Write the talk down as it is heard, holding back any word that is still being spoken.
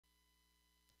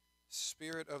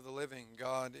Spirit of the living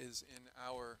God is in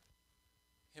our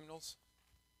hymnals.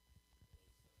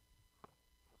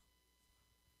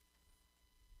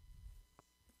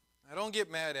 Now, don't get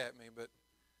mad at me, but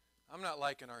I'm not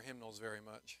liking our hymnals very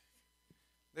much.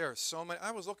 There are so many.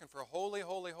 I was looking for Holy,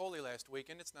 Holy, Holy last week,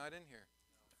 and it's not in here.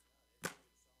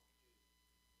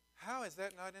 How is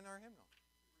that not in our hymnal?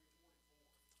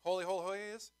 Holy, Holy, Holy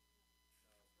is?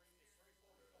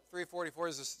 344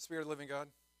 is the Spirit of the living God.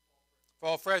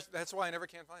 Fall fresh. That's why I never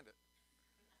can find it.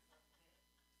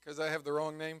 Because I have the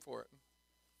wrong name for it.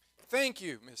 Thank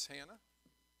you, Miss Hannah.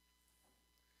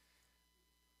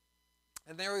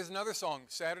 And there was another song.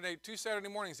 Two Saturday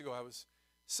mornings ago, I was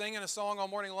singing a song all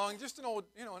morning long, just an old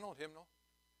hymnal.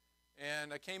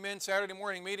 And I came in Saturday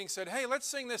morning meeting, said, hey, let's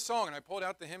sing this song. And I pulled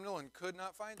out the hymnal and could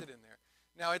not find it in there.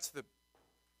 Now, it's the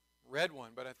red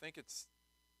one, but I think is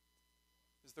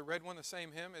the red one the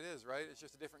same hymn? It is, right? It's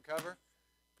just a different cover?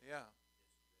 Yeah.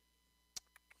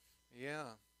 Yeah.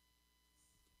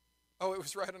 Oh, it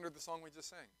was right under the song we just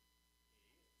sang.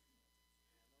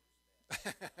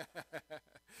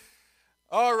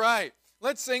 All right.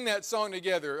 Let's sing that song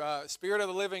together. Spirit of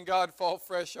the living God, fall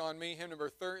fresh on me. Hymn number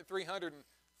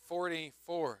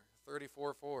 344.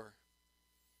 34-4.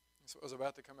 That's what was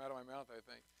about to come out of my mouth, I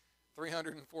think.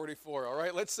 344. All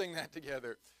right, let's sing that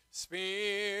together.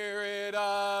 Spirit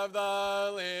of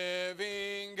the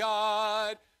living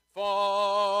God,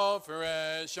 fall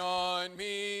fresh on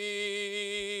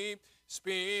me.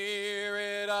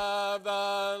 Spirit of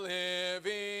the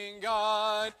living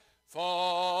God,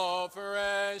 fall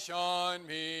fresh on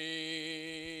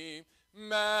me.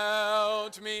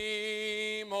 Melt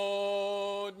me,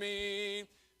 mold me,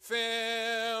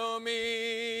 fill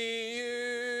me,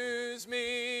 use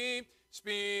me.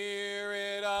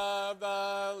 Spirit of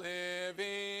the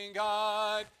living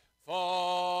God,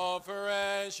 fall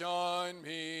fresh on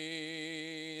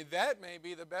me. That may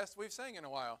be the best we've sang in a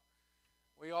while.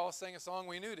 We all sang a song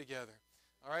we knew together.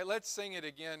 All right, let's sing it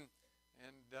again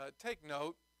and take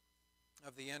note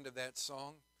of the end of that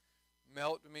song.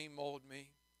 Melt me, mold me,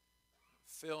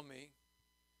 fill me,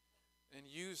 and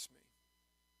use me.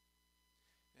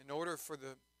 In order for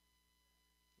the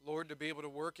Lord to be able to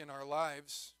work in our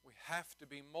lives, we have to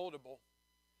be moldable.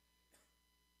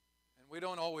 And we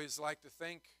don't always like to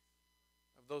think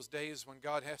of those days when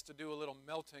God has to do a little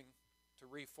melting to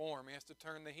reform. He has to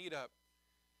turn the heat up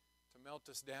to melt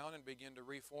us down and begin to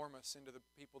reform us into the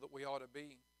people that we ought to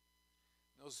be.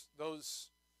 Those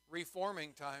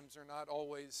reforming times are not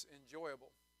always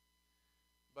enjoyable.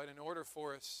 But in order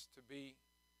for us to be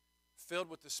filled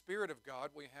with the Spirit of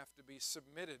God, we have to be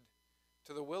submitted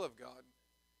to the will of God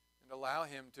and allow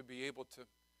Him to be able to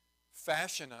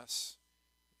fashion us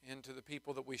into the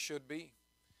people that we should be.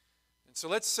 And so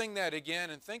let's sing that again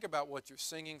and think about what you're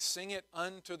singing. Sing it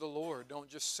unto the Lord. Don't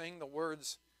just sing the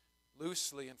words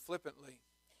loosely and flippantly,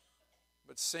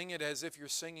 but sing it as if you're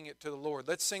singing it to the Lord.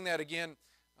 Let's sing that again.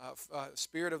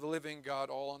 Spirit of the living God,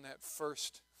 all on that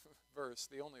first verse,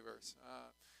 the only verse.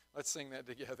 Let's sing that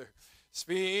together.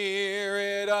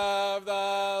 Spirit of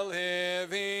the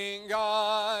living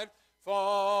God,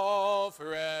 fall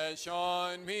fresh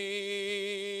on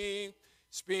me.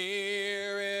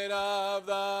 Spirit of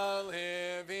the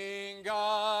living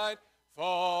God,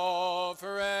 fall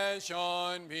fresh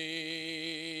on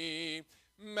me.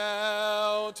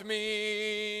 Melt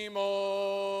me,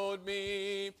 mold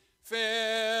me,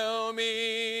 fill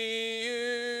me,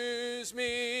 use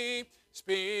me.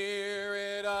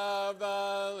 Spirit of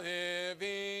the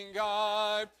living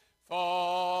God,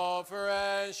 fall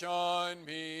fresh on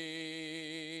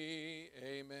me.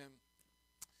 Amen.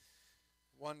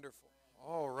 Wonderful.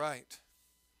 All right.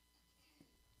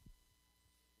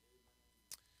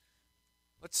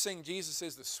 Let's sing Jesus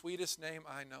is the sweetest name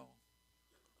I know.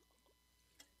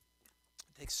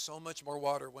 It takes so much more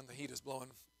water when the heat is blowing.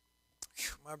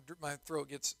 My throat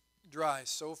gets dry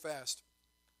so fast.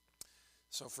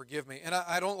 So forgive me. And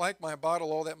I don't like my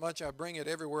bottle all that much. I bring it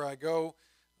everywhere I go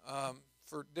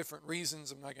for different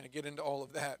reasons. I'm not going to get into all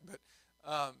of that.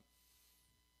 But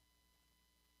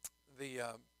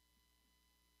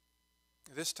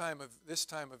this time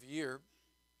of year,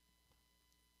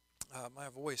 my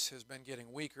voice has been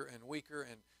getting weaker and weaker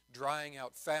and drying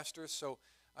out faster. So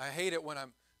I hate it when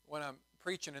I'm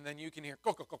preaching and then you can hear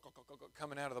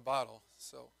coming out of the bottle.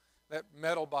 So that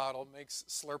metal bottle makes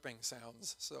slurping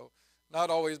sounds. So not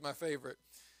always my favorite.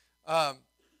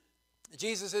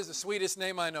 Jesus is the sweetest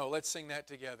name I know. Let's sing that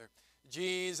together.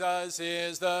 Jesus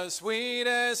is the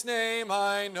sweetest name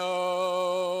I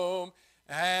know,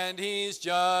 and He's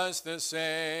just the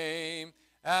same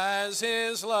as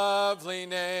His lovely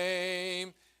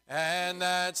name, And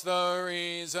that's the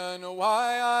reason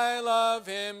why I love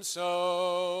Him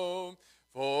so.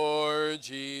 For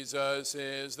Jesus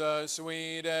is the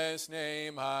sweetest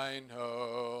name I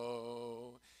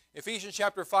know. Ephesians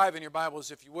chapter 5 in your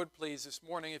Bibles, if you would please, this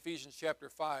morning, Ephesians chapter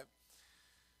 5.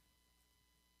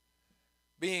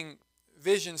 Being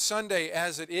Vision Sunday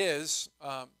as it is,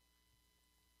 I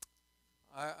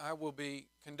will be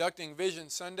conducting Vision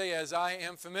Sunday as I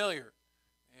am familiar.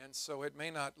 And so it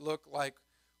may not look like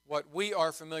what we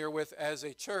are familiar with as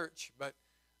a church, but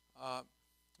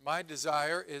my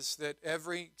desire is that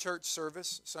every church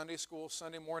service, Sunday school,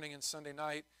 Sunday morning, and Sunday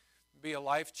night, be a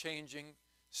life-changing,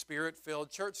 Spirit-filled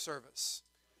church service.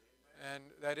 And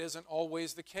that isn't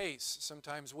always the case.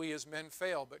 Sometimes we as men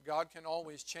fail, but God can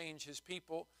always change His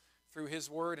people through His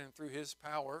Word and through His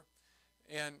power.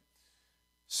 And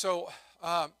so,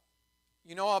 I'll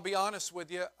be honest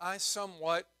with you, I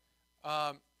somewhat,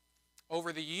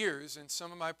 over the years, and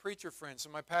some of my preacher friends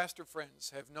and my pastor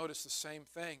friends have noticed the same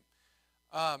thing.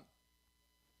 I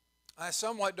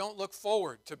somewhat don't look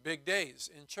forward to big days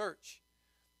in church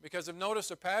because I've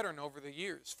noticed a pattern over the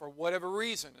years for whatever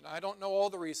reason. And I don't know all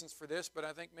the reasons for this, but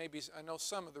I think maybe I know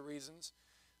some of the reasons.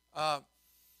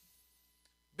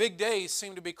 Big days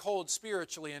seem to be cold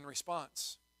spiritually in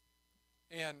response.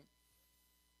 And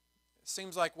it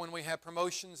seems like when we have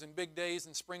promotions and big days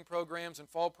and spring programs and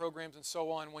fall programs and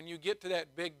so on, when you get to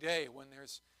that big day, when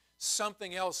there's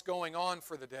something else going on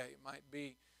for the day, it might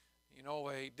be,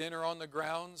 a dinner on the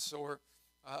grounds or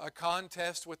a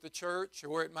contest with the church,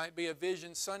 or it might be a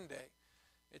Vision Sunday.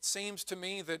 It seems to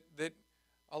me that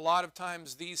a lot of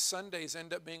times these Sundays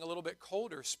end up being a little bit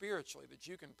colder spiritually, that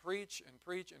you can preach and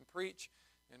preach and preach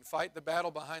and fight the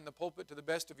battle behind the pulpit to the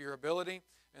best of your ability,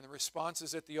 and the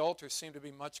responses at the altar seem to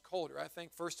be much colder. I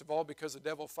think, first of all, because the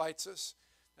devil fights us.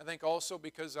 I think also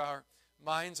because our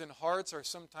minds and hearts are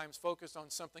sometimes focused on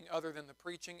something other than the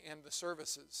preaching and the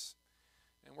services.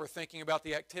 And we're thinking about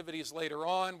the activities later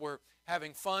on. We're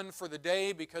having fun for the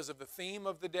day because of the theme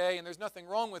of the day, and there's nothing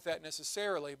wrong with that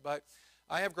necessarily, but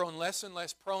I have grown less and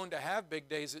less prone to have big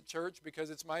days at church because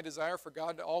it's my desire for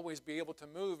God to always be able to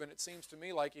move, and it seems to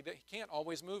me like He can't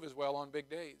always move as well on big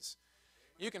days.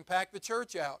 You can pack the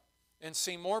church out and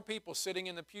see more people sitting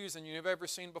in the pews than you've ever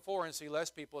seen before and see less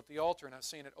people at the altar, and I've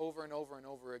seen it over and over and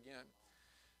over again.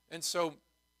 And so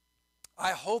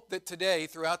I hope that today,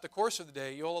 throughout the course of the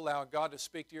day, you'll allow God to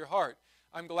speak to your heart.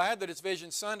 I'm glad that it's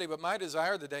Vision Sunday, but my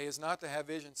desire today is not to have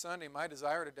Vision Sunday. My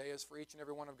desire today is for each and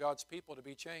every one of God's people to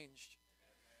be changed.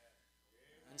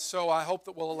 And so I hope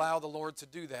that we'll allow the Lord to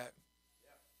do that.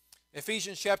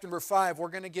 Ephesians chapter number 5, we're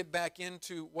going to get back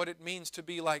into what it means to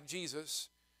be like Jesus.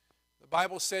 The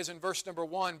Bible says in verse number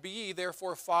 1, "Be ye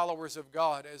therefore followers of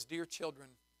God as dear children,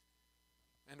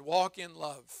 and walk in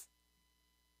love,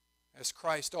 as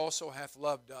Christ also hath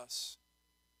loved us,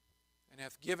 and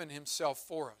hath given Himself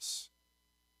for us,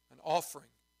 an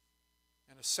offering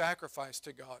and a sacrifice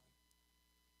to God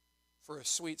for a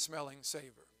sweet-smelling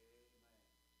savor."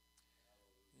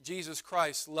 Jesus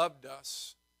Christ loved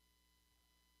us.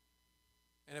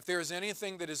 And if there is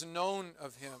anything that is known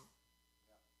of Him,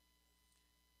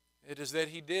 it is that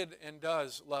He did and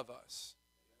does love us.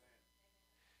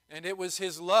 And it was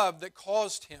His love that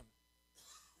caused Him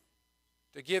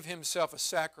to give Himself a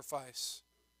sacrifice.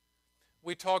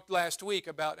 We talked last week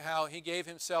about how He gave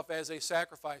Himself as a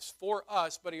sacrifice for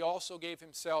us, but He also gave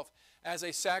Himself as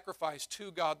a sacrifice to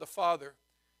God the Father,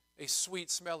 a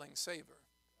sweet-smelling savor.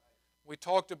 We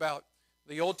talked about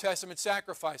the Old Testament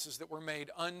sacrifices that were made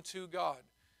unto God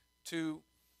to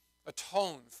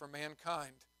atone for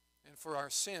mankind and for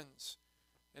our sins,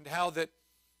 and how that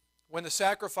when the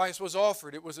sacrifice was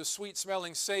offered, it was a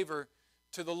sweet-smelling savor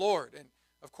to the Lord. And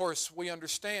of course, we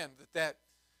understand that that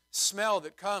smell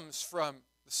that comes from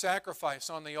the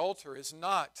sacrifice on the altar is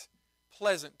not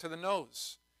pleasant to the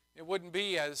nose. It wouldn't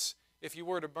be as if you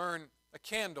were to burn a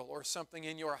candle or something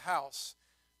in your house,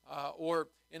 or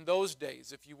in those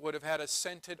days, if you would have had a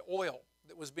scented oil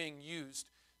that was being used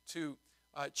to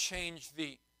change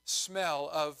the smell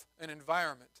of an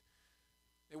environment.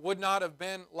 It would not have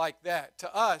been like that.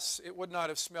 To us, it would not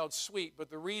have smelled sweet, but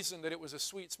the reason that it was a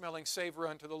sweet-smelling savor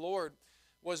unto the Lord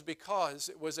was because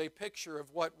it was a picture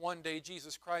of what one day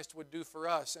Jesus Christ would do for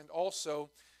us, and also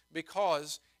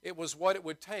because it was what it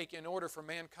would take in order for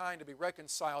mankind to be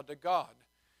reconciled to God.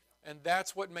 And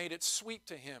that's what made it sweet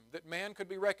to Him, that man could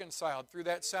be reconciled through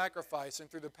that sacrifice and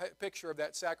through the picture of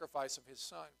that sacrifice of His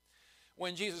Son.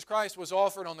 When Jesus Christ was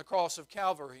offered on the cross of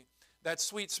Calvary, that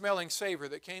sweet-smelling savor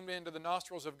that came into the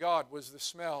nostrils of God was the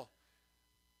smell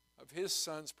of His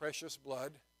Son's precious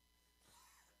blood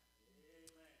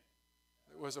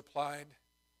that was applied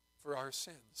for our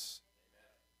sins.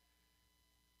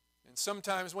 And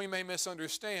sometimes we may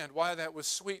misunderstand why that was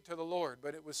sweet to the Lord,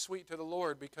 but it was sweet to the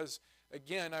Lord because,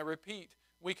 again, I repeat,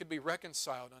 we could be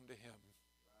reconciled unto Him.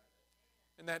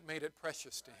 And that made it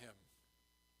precious to Him.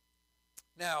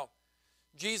 Now,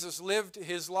 Jesus lived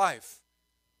His life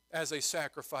as a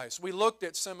sacrifice. We looked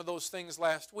at some of those things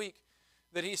last week,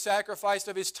 that He sacrificed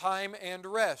of His time and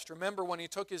rest. Remember when He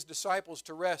took His disciples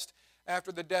to rest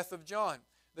after the death of John,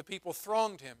 the people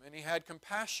thronged Him, and He had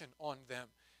compassion on them.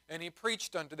 And He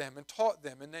preached unto them and taught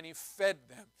them, and then He fed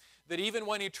them. That even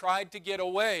when He tried to get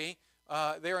away,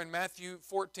 there in Matthew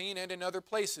 14 and in other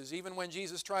places, even when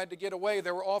Jesus tried to get away,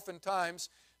 there were often times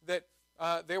that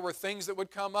there were things that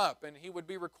would come up, and He would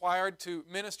be required to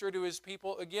minister to His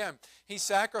people again. He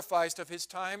sacrificed of His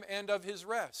time and of His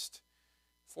rest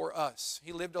for us.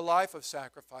 He lived a life of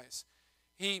sacrifice.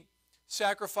 He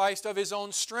sacrificed of His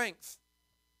own strength.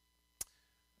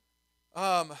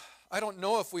 I don't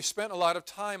know if we spent a lot of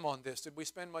time on this. Did we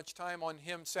spend much time on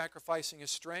Him sacrificing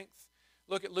His strength?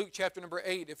 Look at Luke chapter number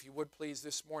 8, if you would please,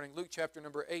 this morning. Luke chapter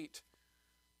number 8.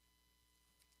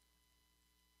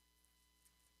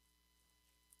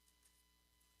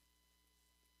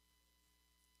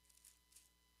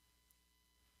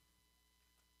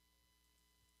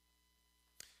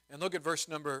 And look at verse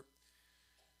number...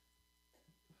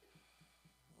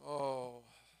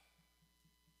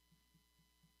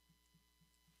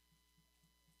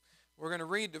 We're going to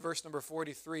read to verse number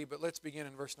 43, but let's begin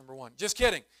in verse number 1. Just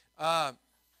kidding.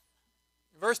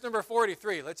 Verse number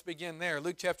 43, let's begin there.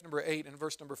 Luke chapter number 8 and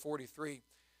verse number 43.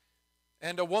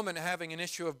 And a woman having an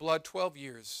issue of blood 12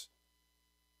 years,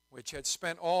 which had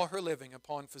spent all her living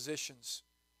upon physicians,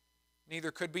 neither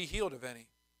could be healed of any,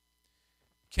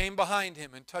 came behind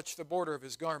Him and touched the border of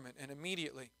His garment, and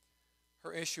immediately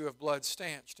her issue of blood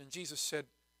stanched. And Jesus said,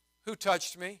 Who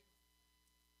touched me?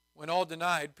 When all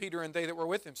denied, Peter and they that were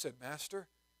with him said, Master,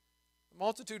 the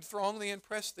multitude throng thee and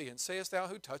press thee, and sayest thou,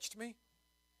 Who touched me?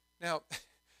 Now,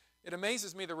 it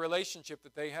amazes me the relationship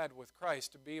that they had with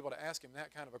Christ to be able to ask Him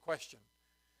that kind of a question.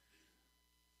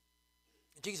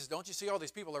 Jesus, don't you see all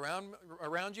these people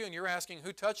around you, and you're asking,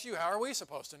 Who touched you? How are we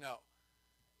supposed to know?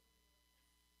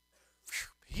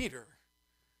 Phew, Peter.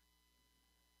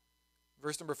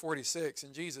 Verse number 46,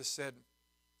 and Jesus said,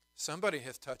 Somebody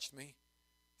hath touched me,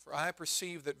 for I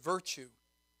perceive that virtue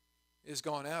is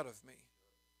gone out of me.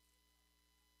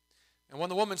 And when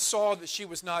the woman saw that she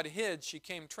was not hid, she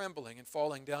came trembling, and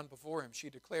falling down before Him, she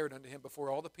declared unto Him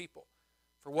before all the people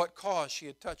for what cause she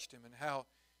had touched Him, and how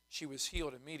she was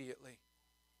healed immediately.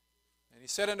 And He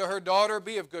said unto her, Daughter,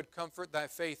 be of good comfort, thy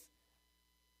faith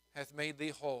hath made thee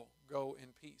whole. Go in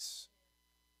peace.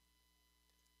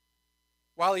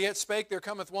 While he yet spake, there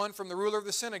cometh one from the ruler of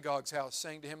the synagogue's house,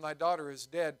 saying to him, Thy daughter is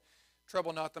dead.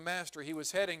 Trouble not the master. He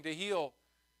was heading to heal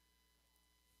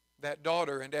that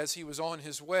daughter, and as he was on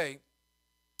his way,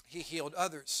 he healed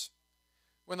others.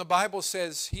 When the Bible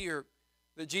says here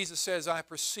that Jesus says, I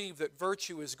perceive that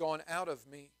virtue is gone out of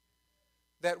me,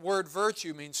 that word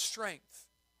virtue means strength,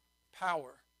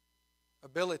 power,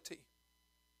 ability.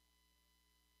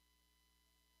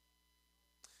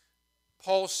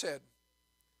 Paul said,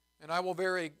 And I will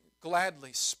very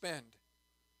gladly spend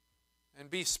and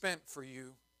be spent for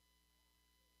you,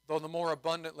 though the more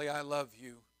abundantly I love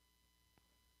you,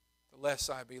 the less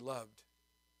I be loved.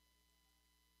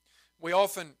 We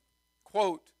often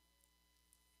quote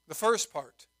the first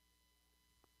part,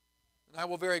 and I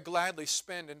will very gladly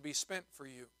spend and be spent for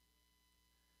you.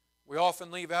 We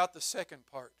often leave out the second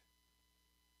part,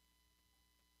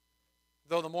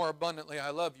 though the more abundantly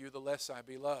I love you, the less I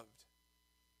be loved.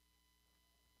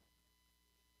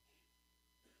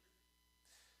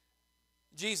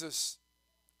 Jesus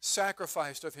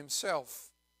sacrificed of Himself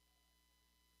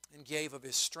and gave of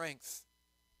His strength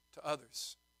to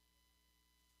others.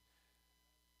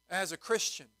 As a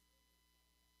Christian,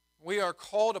 we are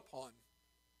called upon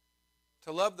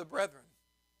to love the brethren,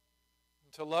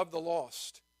 and to love the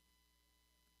lost.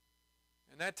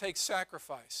 And that takes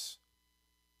sacrifice.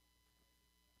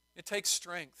 It takes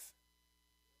strength.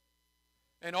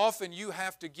 And often you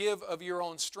have to give of your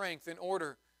own strength in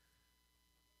order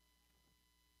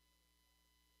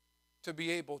to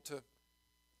be able to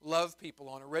love people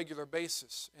on a regular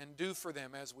basis and do for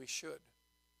them as we should.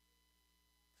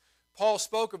 Paul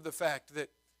spoke of the fact that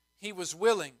he was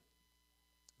willing,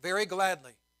 very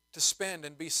gladly, to spend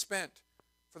and be spent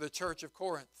for the church of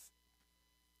Corinth.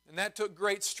 And that took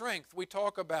great strength. We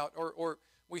talk about, or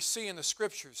we see in the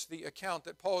Scriptures, the account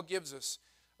that Paul gives us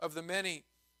of the many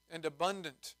and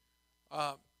abundant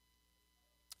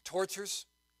tortures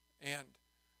and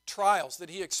trials that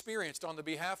he experienced on the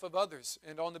behalf of others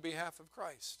and on the behalf of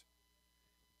Christ.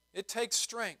 It takes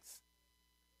strength.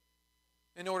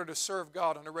 in order to serve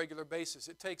God on a regular basis.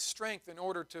 It takes strength in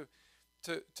order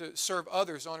to serve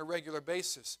others on a regular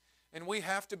basis. And we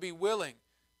have to be willing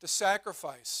to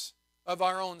sacrifice of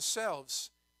our own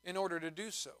selves in order to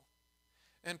do so.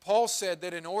 And Paul said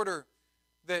that in order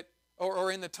that,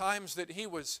 or in the times that he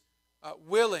was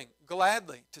willing,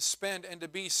 gladly to spend and to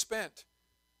be spent,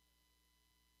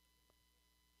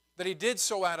 that he did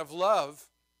so out of love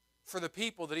for the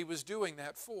people that he was doing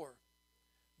that for.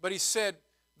 But he said,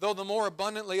 though the more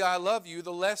abundantly I love you,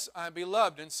 the less I be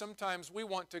loved. And sometimes we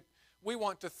want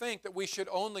to think that we should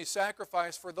only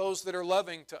sacrifice for those that are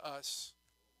loving to us.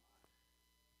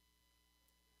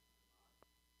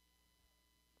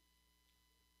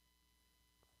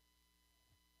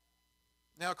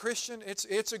 Now, Christian,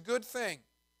 it's a good thing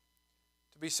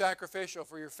to be sacrificial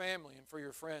for your family and for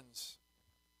your friends.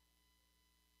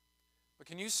 But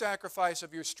can you sacrifice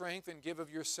of your strength and give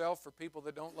of yourself for people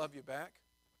that don't love you back?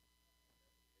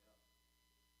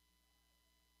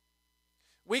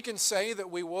 We can say that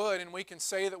we would, and we can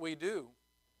say that we do.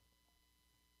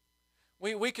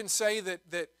 We can say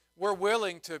that we're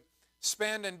willing to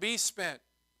spend and be spent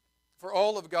for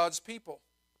all of God's people,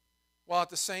 while at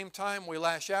the same time we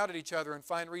lash out at each other and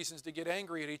find reasons to get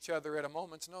angry at each other at a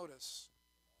moment's notice.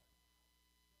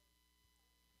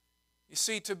 You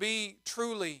see, to be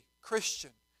truly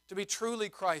Christian, to be truly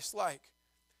Christ-like,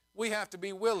 we have to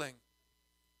be willing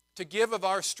to give of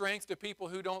our strength to people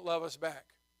who don't love us back.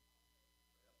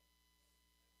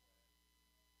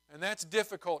 And that's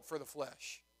difficult for the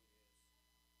flesh.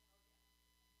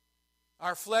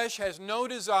 Our flesh has no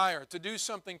desire to do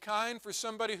something kind for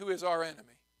somebody who is our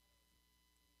enemy.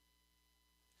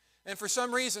 And for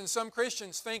some reason, some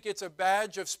Christians think it's a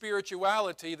badge of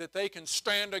spirituality that they can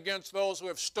stand against those who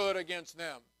have stood against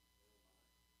them.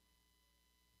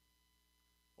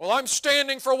 Well, I'm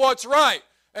standing for what's right,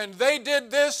 and they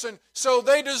did this, and so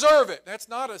they deserve it. That's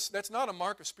not a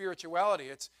mark of spirituality.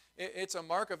 It's a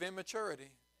mark of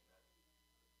immaturity.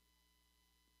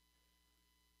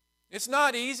 It's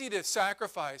not easy to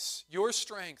sacrifice your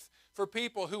strength for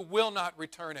people who will not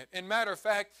return it, and matter of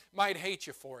fact, might hate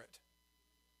you for it.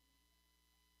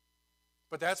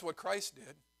 But that's what Christ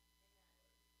did.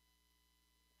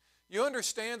 You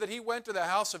understand that He went to the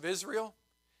house of Israel,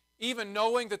 even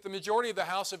knowing that the majority of the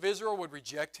house of Israel would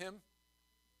reject Him?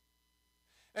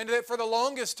 And that for the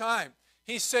longest time,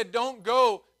 He said, don't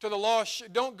go to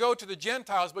the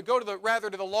Gentiles, but go rather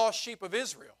to the lost sheep of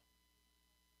Israel.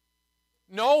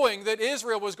 Knowing that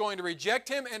Israel was going to reject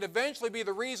Him and eventually be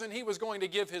the reason He was going to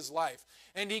give His life.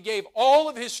 And He gave all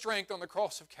of His strength on the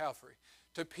cross of Calvary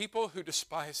to people who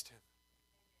despised Him.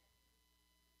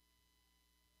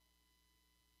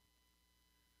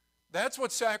 That's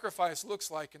what sacrifice looks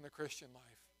like in the Christian life.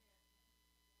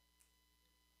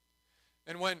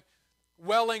 And when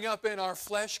welling up in our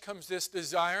flesh comes this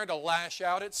desire to lash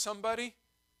out at somebody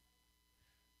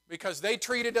because they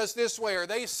treated us this way or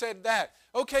they said that,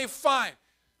 okay, fine.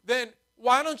 Then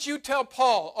why don't you tell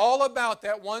Paul all about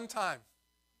that one time?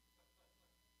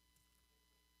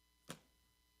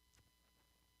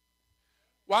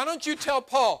 Why don't you tell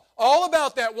Paul all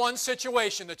about that one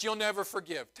situation that you'll never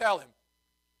forgive? Tell him.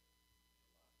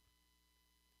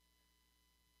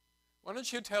 Why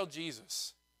don't you tell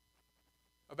Jesus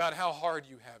about how hard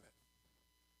you have it?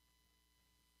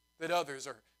 That others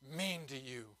are mean to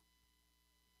you.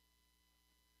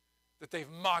 That they've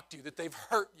mocked you, that they've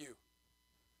hurt you.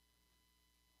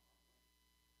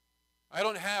 I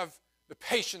don't have the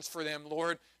patience for them,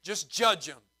 Lord. Just judge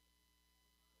them.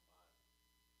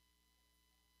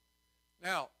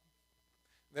 Now,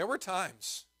 there were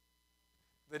times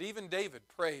that even David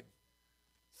prayed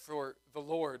for the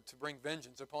Lord to bring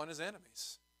vengeance upon his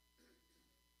enemies.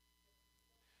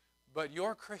 But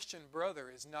your Christian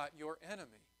brother is not your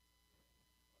enemy.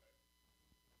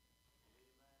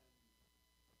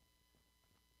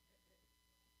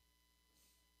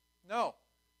 No,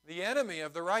 the enemy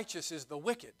of the righteous is the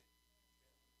wicked.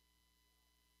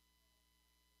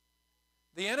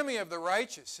 The enemy of the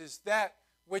righteous is that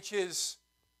which is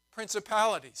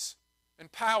principalities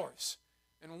and powers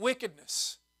and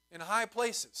wickedness in high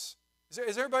places.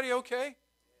 Is everybody okay?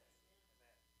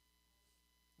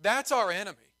 That's our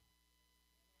enemy.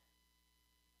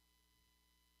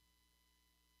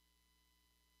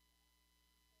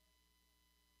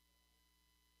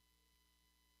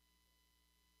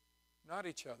 Not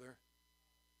each other.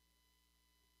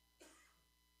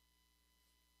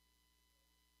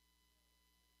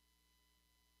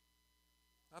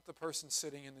 Not the person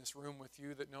sitting in this room with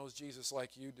you that knows Jesus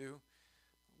like you do.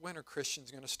 When are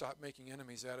Christians going to stop making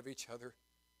enemies out of each other?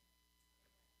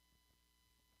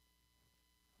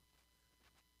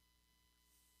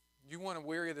 You want to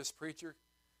weary this preacher?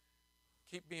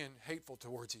 Keep being hateful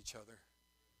towards each other.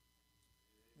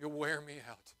 You'll wear me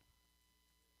out.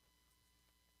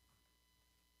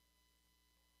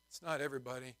 It's not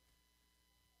everybody,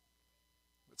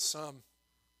 but some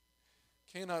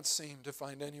cannot seem to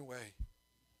find any way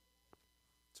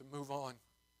to move on.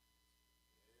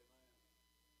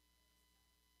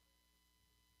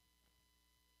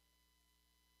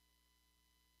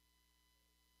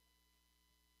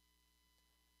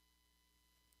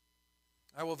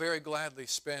 I will very gladly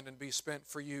spend and be spent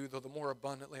for you, though the more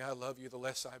abundantly I love you, the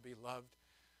less I be loved.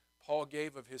 Paul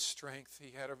gave of his strength.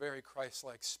 He had a very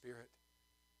Christ-like spirit.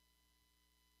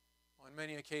 On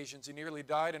many occasions he nearly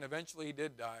died, and eventually he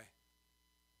did die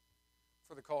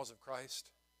for the cause of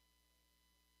Christ.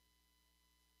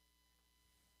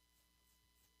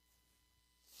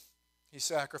 He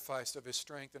sacrificed of his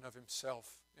strength and of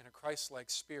himself in a Christ-like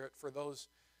spirit for those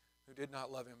who did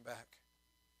not love him back.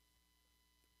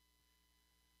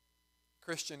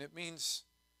 Christian,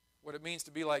 what it means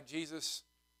to be like Jesus,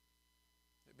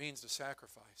 it means to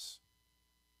sacrifice.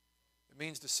 It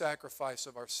means the sacrifice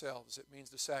of ourselves. It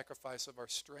means the sacrifice of our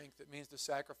strength. It means the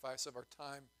sacrifice of our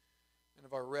time and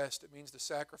of our rest. It means the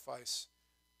sacrifice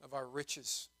of our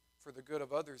riches for the good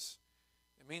of others.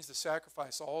 It means to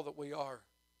sacrifice all that we are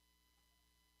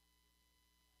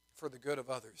for the good of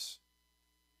others.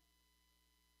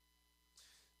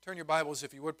 Turn your Bibles,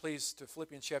 if you would please, to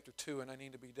Philippians chapter 2, and I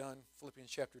need to be done. Philippians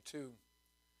chapter 2.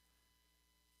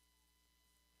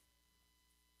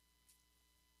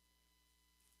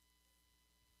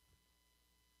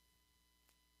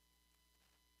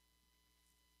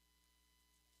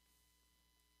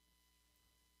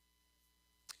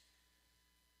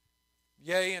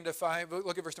 Yea, and if I,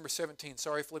 look at verse number 17.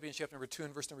 Sorry, Philippians chapter number 2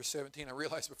 and verse number 17. I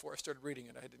realized before I started reading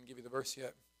it, I didn't give you the verse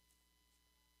yet.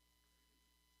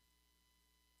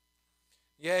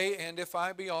 Yea, and if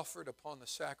I be offered upon the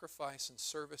sacrifice and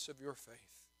service of your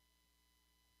faith,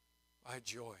 I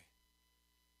joy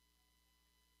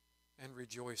and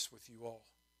rejoice with you all.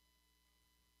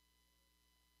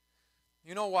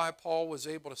 You know why Paul was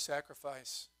able to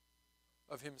sacrifice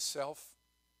of himself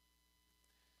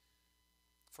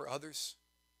for others?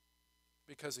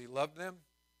 Because he loved them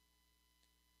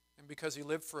and because he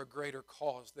lived for a greater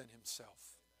cause than himself.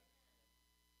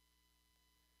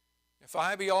 If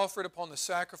I be offered upon the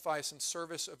sacrifice and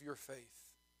service of your faith.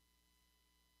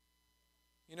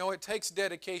 You know, it takes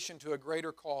dedication to a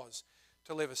greater cause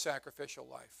to live a sacrificial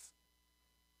life.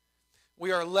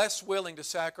 We are less willing to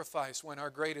sacrifice when our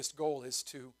greatest goal is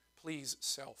to please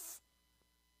self.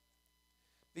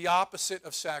 The opposite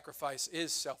of sacrifice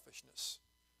is selfishness.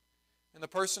 And the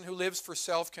person who lives for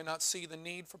self cannot see the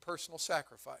need for personal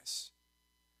sacrifice.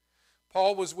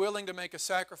 Paul was willing to make a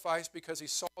sacrifice because he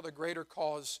saw the greater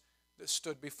cause that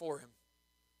stood before him.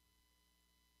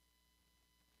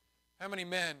 How many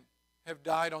men have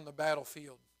died on the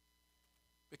battlefield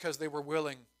because they were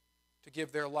willing to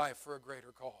give their life for a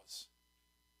greater cause?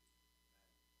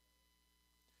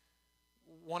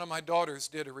 One of my daughters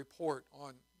did a report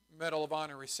on Medal of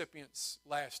Honor recipients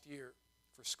last year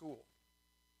for school.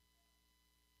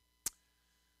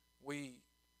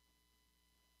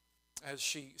 As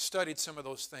she studied some of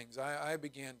those things, I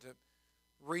began to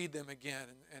read them again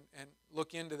and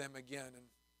look into them again. And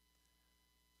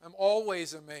I'm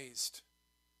always amazed,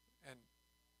 and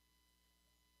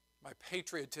my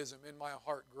patriotism in my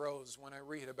heart grows when I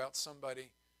read about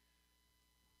somebody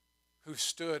who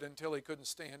stood until he couldn't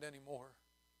stand anymore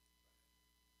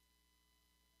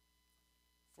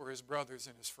for his brothers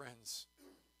and his friends.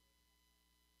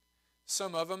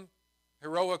 Some of them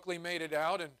heroically made it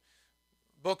out, and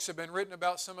books have been written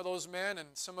about some of those men, and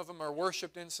some of them are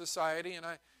worshipped in society, and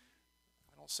I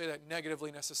don't say that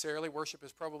negatively necessarily. Worship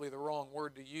is probably the wrong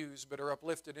word to use, but are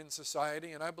uplifted in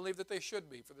society, and I believe that they should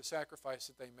be for the sacrifice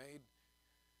that they made.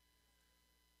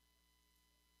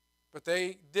 But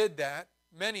they did that,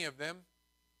 many of them,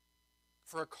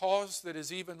 for a cause that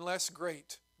is even less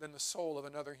great than the soul of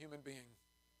another human being.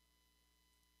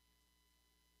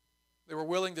 They were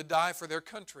willing to die for their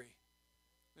country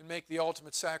and make the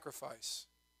ultimate sacrifice.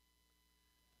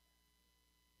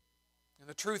 And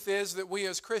the truth is that we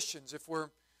as Christians, if we're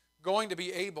going to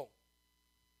be able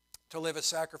to live a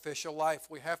sacrificial life,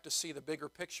 we have to see the bigger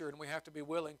picture, and we have to be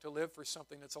willing to live for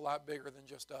something that's a lot bigger than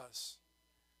just us.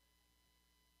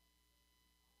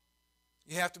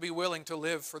 You have to be willing to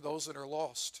live for those that are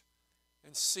lost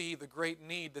and see the great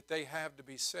need that they have to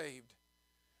be saved.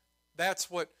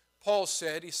 That's what Paul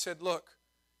said. He said, look,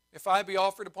 If I be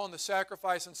offered upon the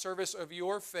sacrifice and service of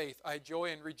your faith, I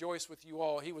joy and rejoice with you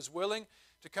all. He was willing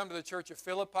to come to the church of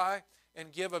Philippi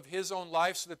and give of his own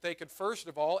life so that they could first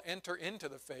of all enter into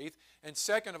the faith, and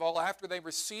second of all, after they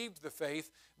received the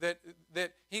faith, that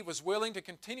he was willing to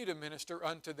continue to minister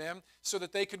unto them so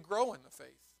that they could grow in the faith.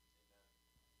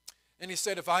 And he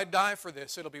said, if I die for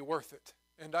this, it'll be worth it,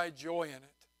 and I joy in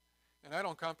it. And I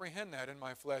don't comprehend that in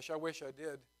my flesh. I wish I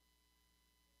did.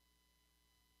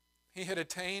 He had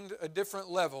attained a different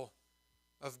level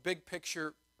of big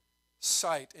picture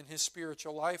sight in his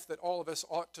spiritual life that all of us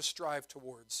ought to strive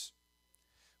towards.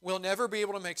 We'll never be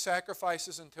able to make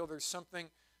sacrifices until there's something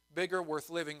bigger worth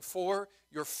living for,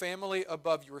 your family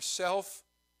above yourself.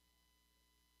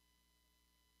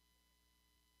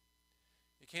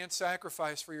 You can't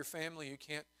sacrifice for your family. You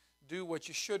can't do what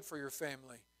you should for your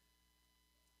family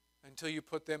until you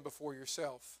put them before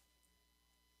yourself.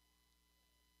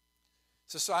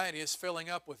 Society is filling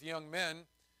up with young men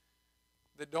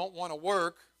that don't want to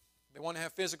work. They want to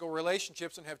have physical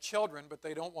relationships and have children, but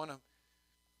they don't want to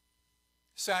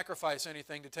sacrifice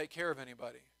anything to take care of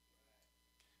anybody.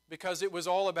 Because it was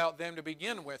all about them to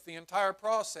begin with. The entire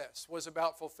process was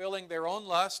about fulfilling their own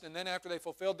lust, and then after they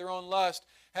fulfilled their own lust,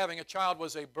 having a child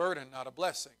was a burden, not a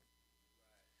blessing.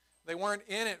 They weren't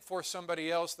in it for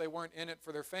somebody else. They weren't in it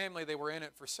for their family. They were in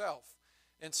it for self.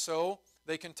 And so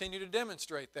they continue to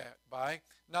demonstrate that by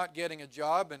not getting a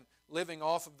job and living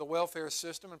off of the welfare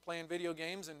system and playing video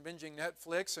games and binging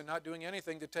Netflix and not doing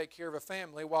anything to take care of a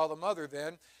family, while the mother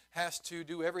then has to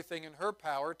do everything in her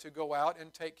power to go out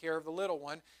and take care of the little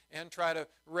one and try to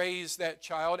raise that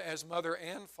child as mother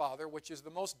and father, which is the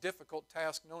most difficult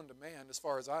task known to man as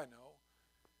far as I know.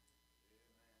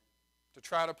 To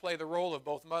try to play the role of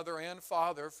both mother and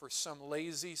father for some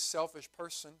lazy, selfish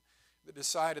person that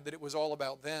decided that it was all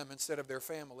about them instead of their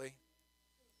family.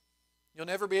 You'll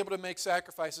never be able to make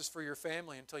sacrifices for your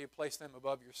family until you place them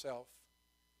above yourself.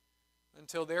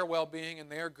 Until their well-being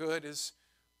and their good is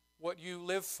what you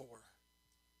live for.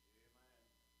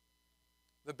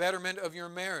 The betterment of your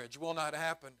marriage will not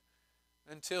happen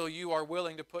until you are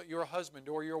willing to put your husband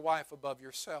or your wife above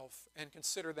yourself and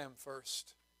consider them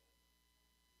first.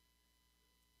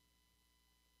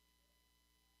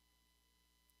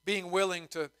 Being willing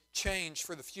to change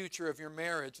for the future of your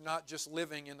marriage, not just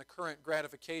living in the current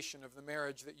gratification of the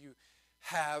marriage that you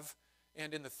have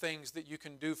and in the things that you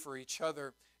can do for each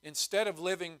other. Instead of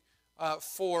living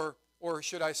or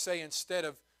should I say, instead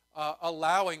of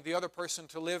allowing the other person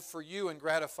to live for you and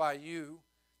gratify you,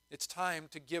 it's time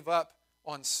to give up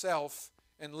on self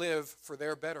and live for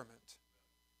their betterment.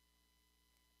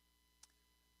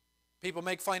 People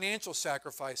make financial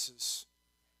sacrifices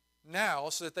now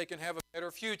so that they can have a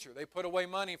better future. They put away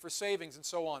money for savings and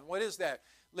so on. What is that?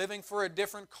 Living for a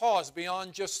different cause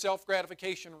beyond just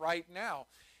self-gratification right now.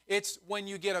 It's when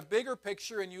you get a bigger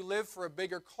picture and you live for a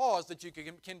bigger cause that you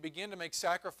can begin to make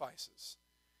sacrifices.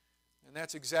 And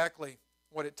that's exactly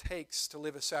what it takes to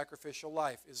live a sacrificial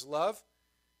life, is love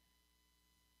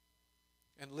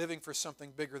and living for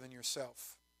something bigger than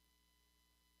yourself.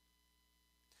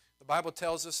 The Bible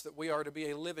tells us that we are to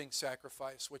be a living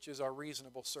sacrifice, which is our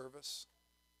reasonable service,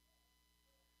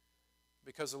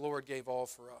 because the Lord gave all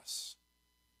for us.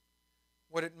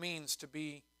 What it means to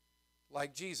be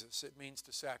like Jesus, it means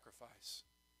to sacrifice.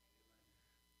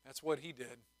 That's what He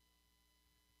did.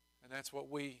 And that's what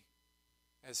we,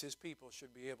 as His people,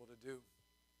 should be able to do.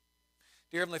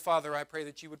 Dear Heavenly Father, I pray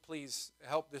that You would please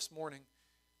help this morning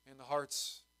in the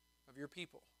hearts of Your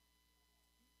people.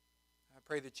 I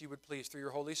pray that You would please, through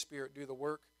Your Holy Spirit, do the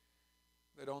work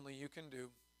that only You can do.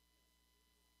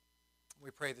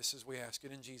 We pray this as we ask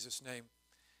it in Jesus' name.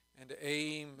 And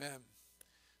amen.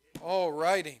 All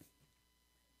righty.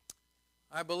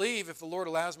 I believe, if the Lord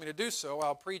allows me to do so,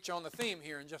 I'll preach on the theme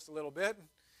here in just a little bit.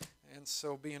 And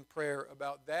so be in prayer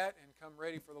about that and come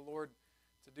ready for the Lord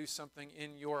to do something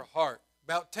in your heart.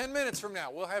 About 10 minutes from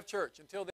now, we'll have church. Until then,